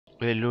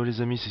Hello les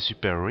amis, c'est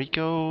Super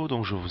Rico,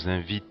 donc je vous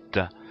invite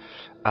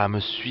à me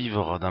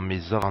suivre dans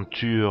mes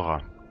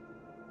aventures,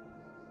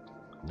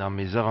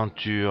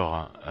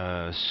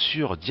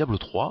 sur Diablo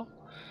 3.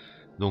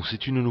 Donc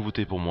c'est une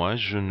nouveauté pour moi,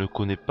 je ne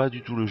connais pas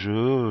du tout le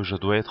jeu, je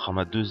dois être à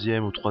ma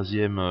deuxième ou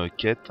troisième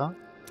quête.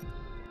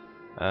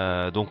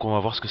 Donc on va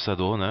voir ce que ça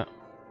donne, hein.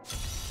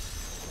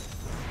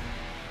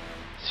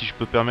 Si je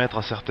peux permettre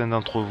à certains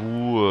d'entre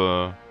vous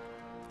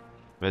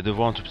de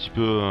voir un tout petit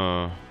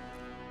peu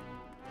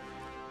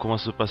comment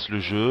se passe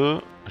le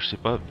jeu. Je sais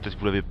pas, peut-être que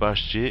vous l'avez pas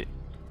acheté.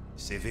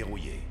 C'est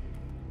verrouillé.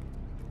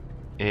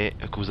 Et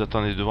que vous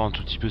attendez de voir un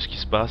tout petit peu ce qui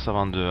se passe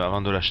avant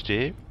de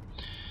l'acheter.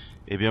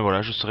 Et bien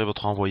voilà, je serai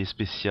votre envoyé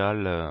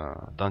spécial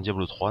dans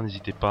Diablo 3.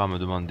 N'hésitez pas à me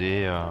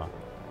demander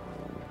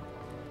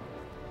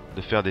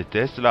de faire des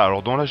tests. Là,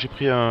 alors donc là j'ai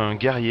pris un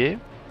guerrier.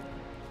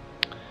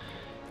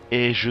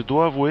 Et je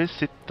dois avouer,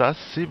 c'est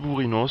assez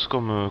bourrinos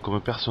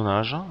comme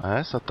personnage.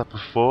 Hein, ça tape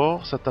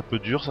fort, ça tape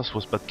dur, ça se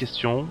pose pas de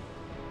questions.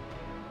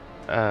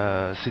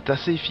 C'est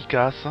assez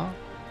efficace.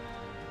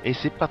 Et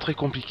c'est pas très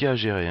compliqué à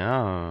gérer.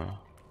 Hein.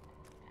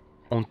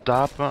 On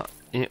tape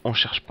et on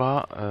cherche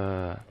pas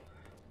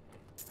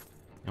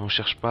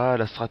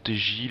la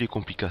stratégie, les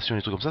complications,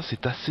 les trucs comme ça.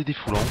 C'est assez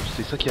défoulant,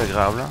 c'est ça qui est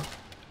agréable.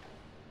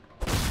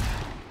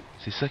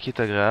 C'est ça qui est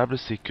agréable,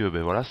 c'est que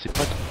ben voilà, c'est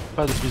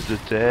pas de prise de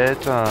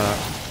tête.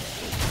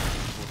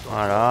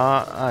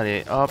 Voilà,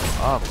 allez, hop,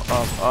 hop,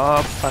 hop,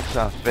 hop, pas que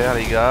ça à faire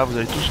les gars, vous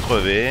allez tous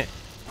crever.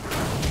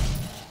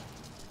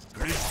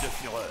 Plus de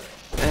fureur.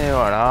 Et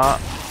voilà.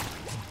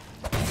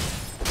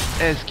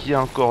 Est-ce qu'il y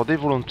a encore des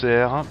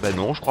volontaires? Ben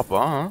non, je crois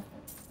pas. Hein.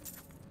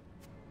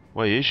 Vous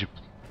voyez,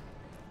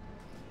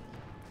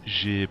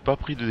 j'ai pas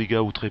pris de dégâts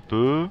ou très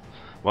peu.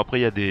 Bon après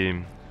il y a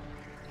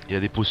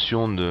des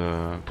potions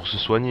pour se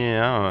soigner.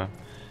 Hein.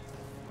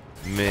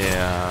 Mais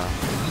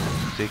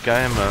c'est quand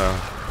même.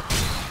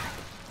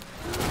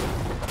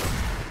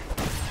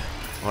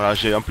 Voilà,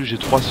 en plus j'ai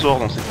 3 sorts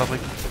donc c'est pas très.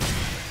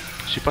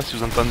 Je sais pas si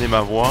vous entendez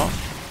ma voix.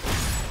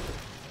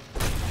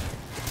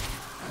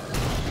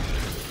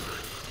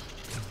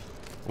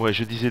 Ouais,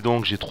 je disais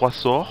donc j'ai 3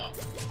 sorts.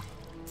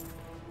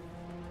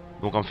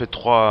 Donc en fait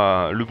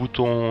 3, le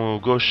bouton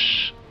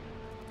gauche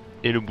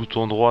et le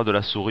bouton droit de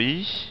la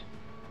souris,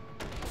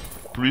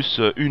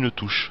 plus une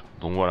touche.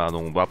 Donc voilà,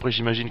 donc bah, après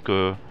j'imagine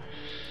que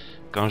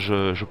quand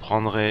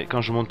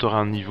quand je monterai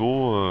un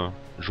niveau,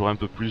 j'aurai un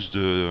peu plus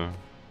de.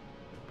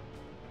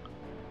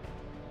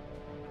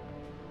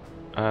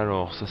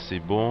 Alors ça c'est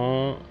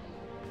bon.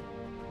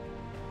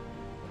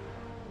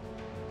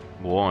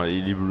 Bon,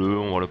 il est bleu,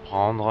 on va le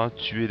prendre.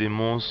 Tuer des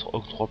monstres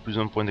octroie plus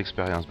un point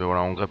d'expérience. Ben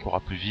voilà, on grimpera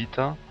plus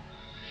vite.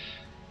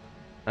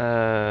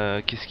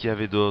 Qu'est-ce qu'il y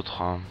avait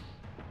d'autre?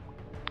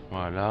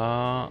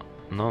 Voilà.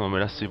 Non, non, mais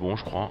là c'est bon,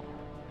 je crois.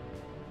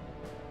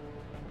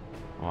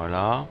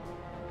 Voilà.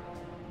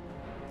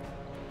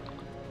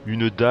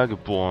 Une dague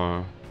pour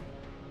un.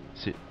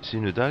 C'est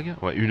une dague?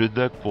 Ouais, une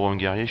dague pour un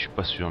guerrier, je suis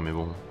pas sûr, mais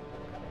bon.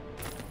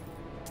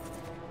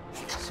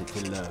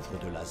 C'était l'œuvre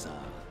de Lazare,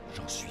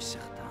 j'en suis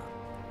certain.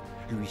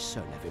 Lui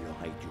seul avait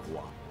l'oreille du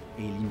roi,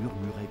 et il y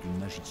murmurait d'une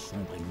magie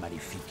sombre et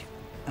maléfique,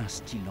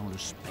 instillant le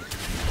spectre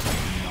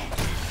dominante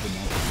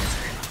venant de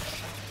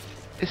l'espace.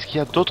 Est-ce qu'il y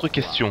a d'autres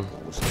questions?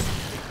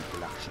 De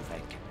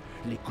l'archevêque,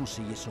 les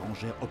conseillers se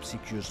rangèrent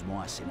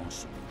obséquieusement à ses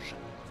mensonges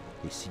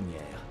et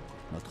signèrent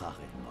notre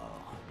arrêt de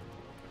mort.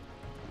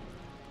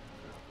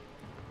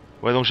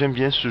 Ouais, donc j'aime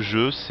bien ce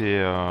jeu,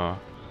 c'est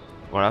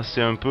voilà,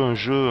 c'est un peu un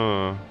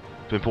jeu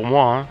pour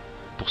moi, hein,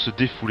 pour se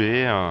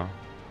défouler.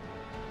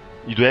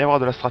 Il doit y avoir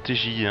de la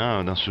stratégie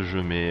hein, dans ce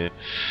jeu, mais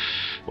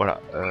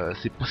voilà,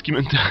 c'est pas ce qui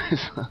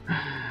m'intéresse.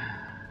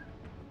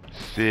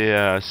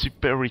 C'est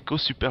Super Rico,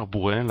 super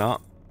bourrin là.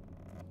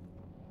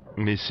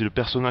 Mais c'est le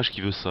personnage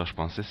qui veut ça, je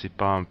pense. C'est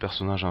pas un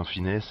personnage en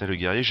finesse, c'est le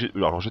guerrier.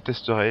 Alors je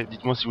testerai.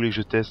 Dites-moi si vous voulez que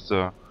je teste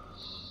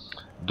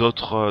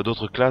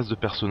d'autres classes de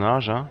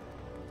personnages. Hein.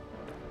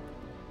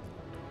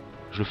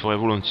 Je le ferai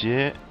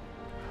volontiers.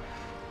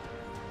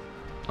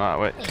 Ah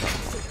ouais. Ça.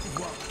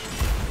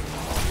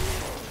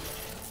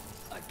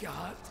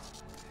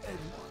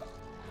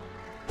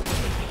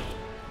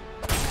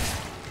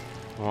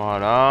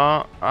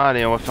 Voilà.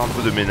 Allez, on va faire un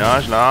peu de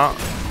ménage là.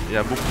 Il y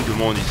a beaucoup de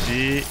monde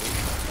ici.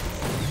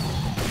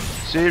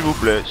 S'il vous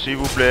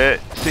plaît,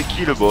 c'est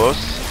qui le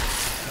boss?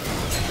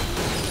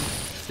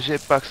 J'ai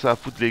pas que ça à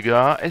foutre les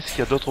gars. Est-ce qu'il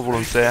y a d'autres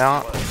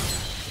volontaires?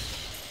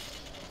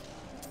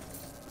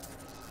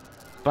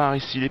 Par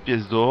ici les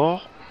pièces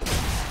d'or.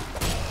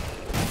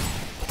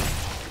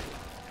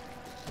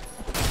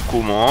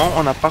 Comment?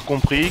 On n'a pas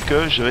compris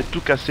que je vais tout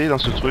casser dans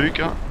ce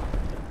truc.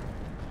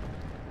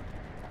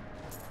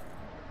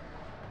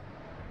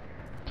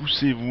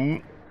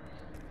 Poussez-vous.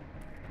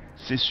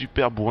 C'est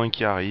super bourrin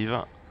qui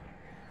arrive.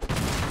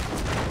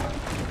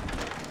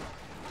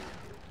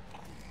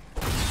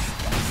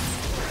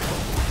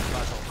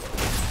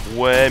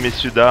 Ouais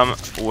messieurs dames,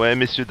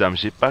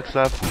 j'ai pas que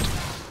ça à foutre.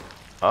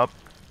 Hop,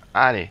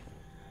 allez.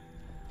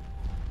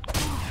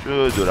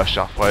 De la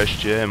chair fraîche,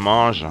 tiens,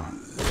 mange.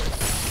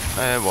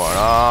 Et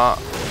voilà,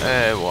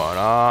 et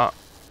voilà.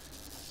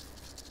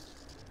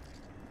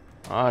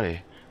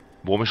 Allez.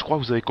 Bon, mais je crois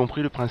que vous avez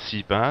compris le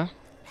principe, hein.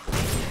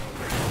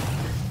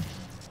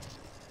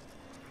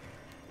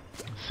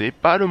 C'est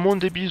pas le monde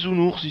des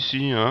bisounours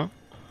ici, hein.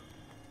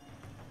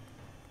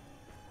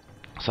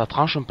 Ça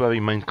tranche un peu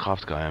avec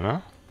Minecraft quand même,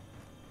 hein.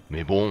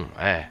 Mais bon,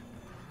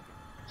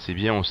 c'est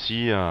bien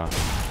aussi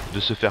de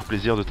se faire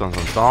plaisir de temps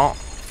en temps.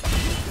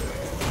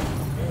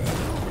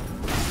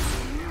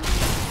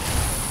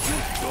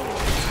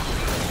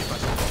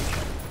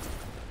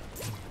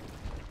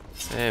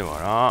 Et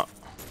voilà.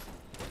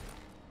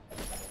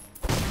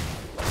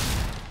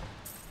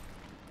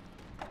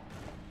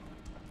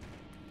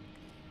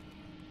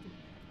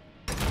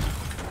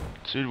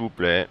 S'il vous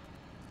plaît.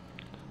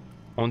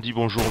 On dit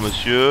bonjour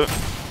monsieur.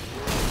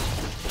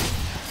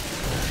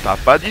 T'as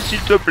pas dit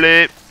s'il te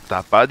plaît.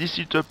 T'as pas dit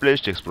s'il te plaît,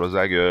 je t'explose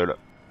la gueule.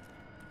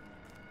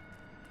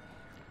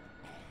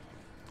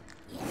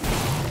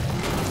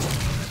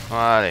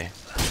 Allez.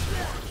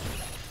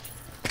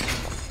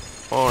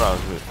 Oh là,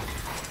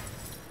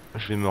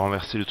 je vais me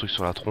renverser le truc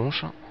sur la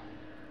tronche.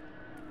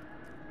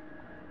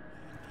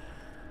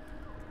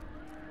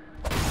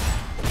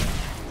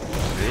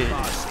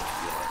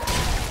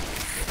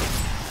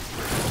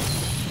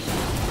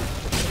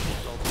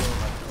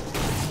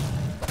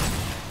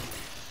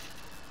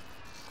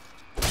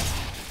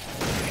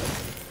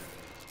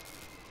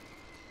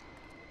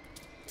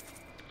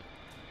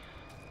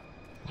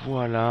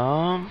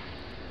 Voilà.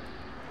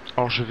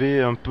 Alors je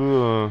vais un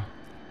peu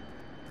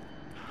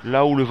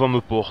là où le vent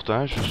me porte,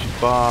 hein. Je suis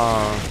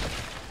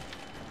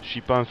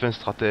pas un fin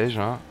stratège,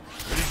 hein.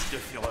 Plus de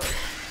fureur.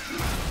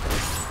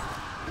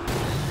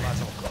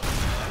 Pas encore.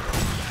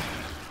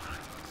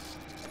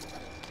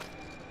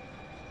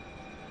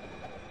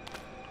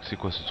 C'est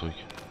quoi ce truc?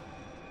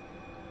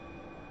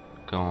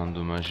 Quand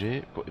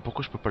endommagé.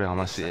 Pourquoi je peux pas les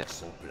ramasser?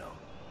 Son plan.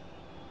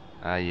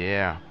 Ah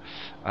yeah.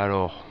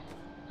 Alors,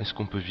 est-ce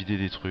qu'on peut vider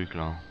des trucs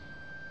là?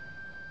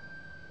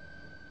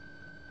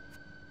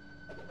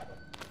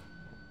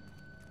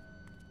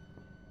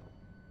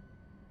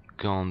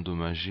 Gants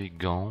endommagés,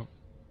 gants.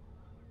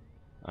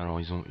 Alors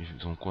ils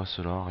ont quoi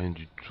cela? Rien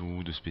du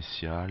tout de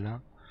spécial.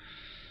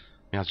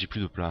 Merde, j'ai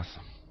plus de place.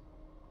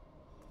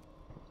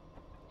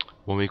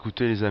 Bon bah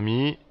écoutez les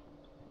amis,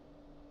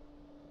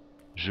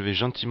 je vais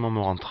gentiment me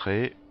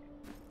rentrer.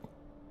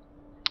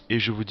 Et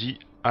je vous dis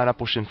à la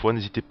prochaine fois.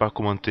 N'hésitez pas à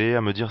commenter,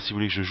 à me dire si vous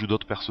voulez que je joue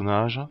d'autres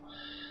personnages.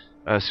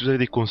 Si vous avez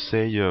des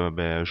conseils,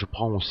 ben, je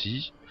prends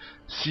aussi.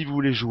 Si vous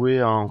voulez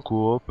jouer en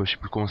coop, je sais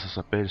plus comment ça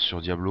s'appelle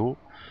sur Diablo,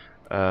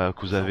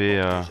 que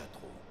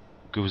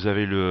vous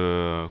avez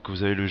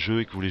le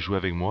jeu et que vous voulez jouer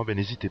avec moi, ben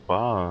n'hésitez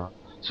pas.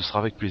 Ce sera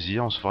avec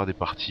plaisir. On se fera des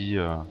parties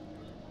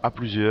à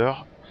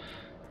plusieurs.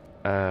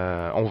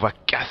 On va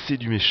casser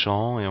du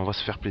méchant et on va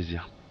se faire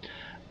plaisir.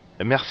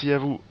 Merci à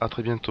vous. À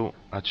très bientôt.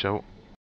 À ciao.